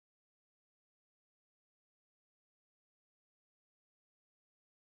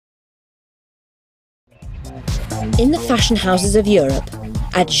In the fashion houses of Europe,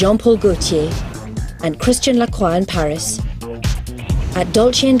 at Jean-Paul Gaultier and Christian Lacroix in Paris, at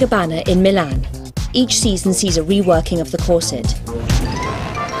Dolce & Gabbana in Milan, each season sees a reworking of the corset.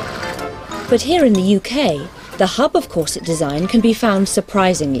 But here in the UK, the hub of corset design can be found,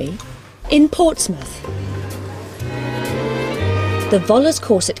 surprisingly, in Portsmouth. The Vollers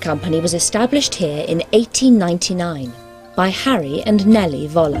Corset Company was established here in 1899 by Harry and Nellie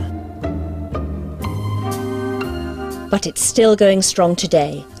Voller. But it's still going strong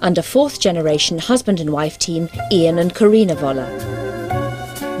today under fourth-generation husband and wife team Ian and Karina Voller.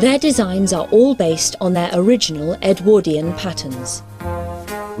 Their designs are all based on their original Edwardian patterns.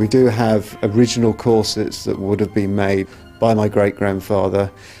 We do have original corsets that would have been made by my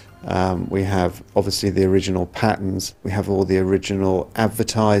great-grandfather. We have obviously the original patterns, we have all the original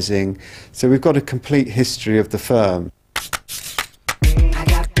advertising, so we've got a complete history of the firm.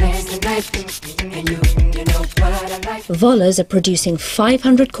 Vollers are producing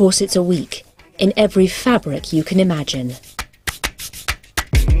 500 corsets a week in every fabric you can imagine.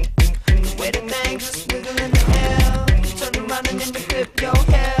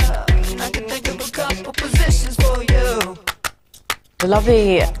 The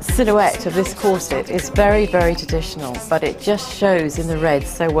lovely silhouette of this corset is very, very traditional, but it just shows in the red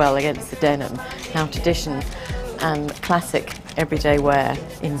so well against the denim how tradition and classic everyday wear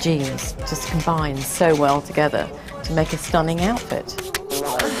in jeans just combine so well together to make a stunning outfit.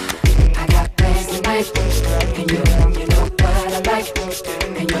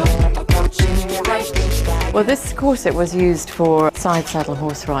 Well, this corset was used for side saddle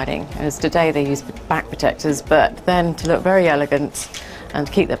horse riding, as today they use back protectors, but then to look very elegant and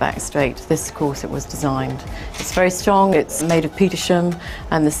to keep their back straight, this corset was designed. It's very strong, it's made of Petersham,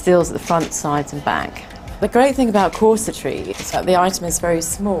 and the steel's at the front, sides and back. The great thing about corsetry is that the item is very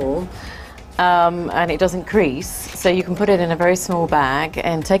small and it doesn't crease, so you can put it in a very small bag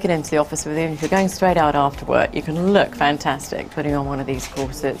and take it into the office with you. If you're going straight out after work, you can look fantastic putting on one of these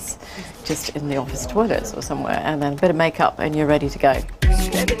corsets just in the office toilets or somewhere, and then a bit of makeup and you're ready to go.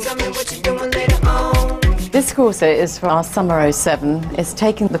 This corset is for our Summer '07. It's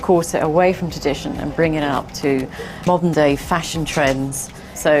taking the corset away from tradition and bringing it up to modern day fashion trends.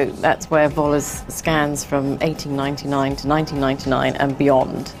 So that's where Vollers scans from 1899 to 1999 and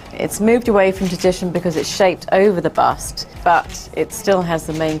beyond. It's moved away from tradition because it's shaped over the bust, but it still has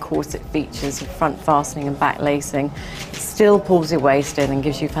the main corset features of front fastening and back lacing. It still pulls your waist in and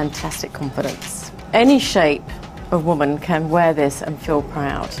gives you fantastic confidence. Any shape of woman can wear this and feel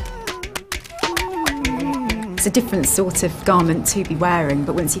proud. It's a different sort of garment to be wearing,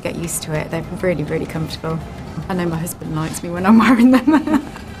 but once you get used to it, they're really, really comfortable. I know my husband likes me when I'm wearing them.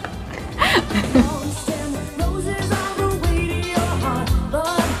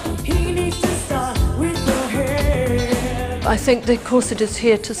 I think the corset is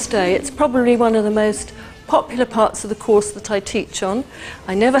here to stay. It's probably one of the most popular parts of the course that I teach on.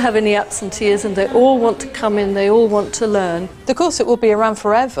 I never have any absentees and they all want to come in, they all want to learn. The corset will be around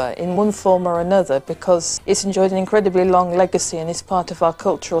forever in one form or another because it's enjoyed an incredibly long legacy and it's part of our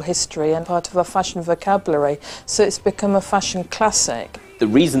cultural history and part of our fashion vocabulary, so it's become a fashion classic. The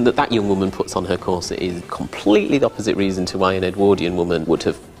reason that that young woman puts on her corset is completely the opposite reason to why an Edwardian woman would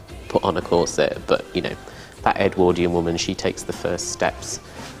have put on a corset, but you know, that Edwardian woman, she takes the first steps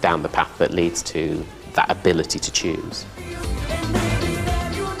down the path that leads to that ability to choose.